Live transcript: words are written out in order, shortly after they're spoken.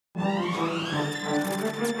Are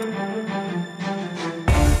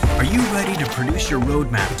you ready to produce your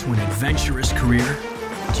roadmap to an adventurous career?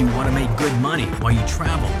 Do you want to make good money while you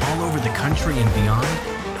travel all over the country and beyond?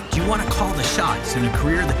 Do you want to call the shots in a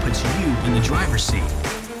career that puts you in the driver's seat?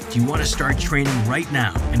 Do you want to start training right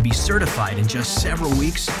now and be certified in just several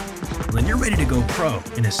weeks? Well, then you're ready to go pro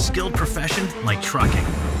in a skilled profession like trucking.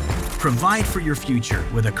 Provide for your future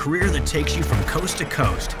with a career that takes you from coast to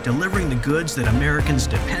coast, delivering the goods that Americans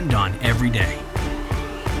depend on every day.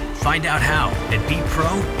 Find out how at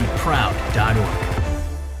BeProBeProud.org.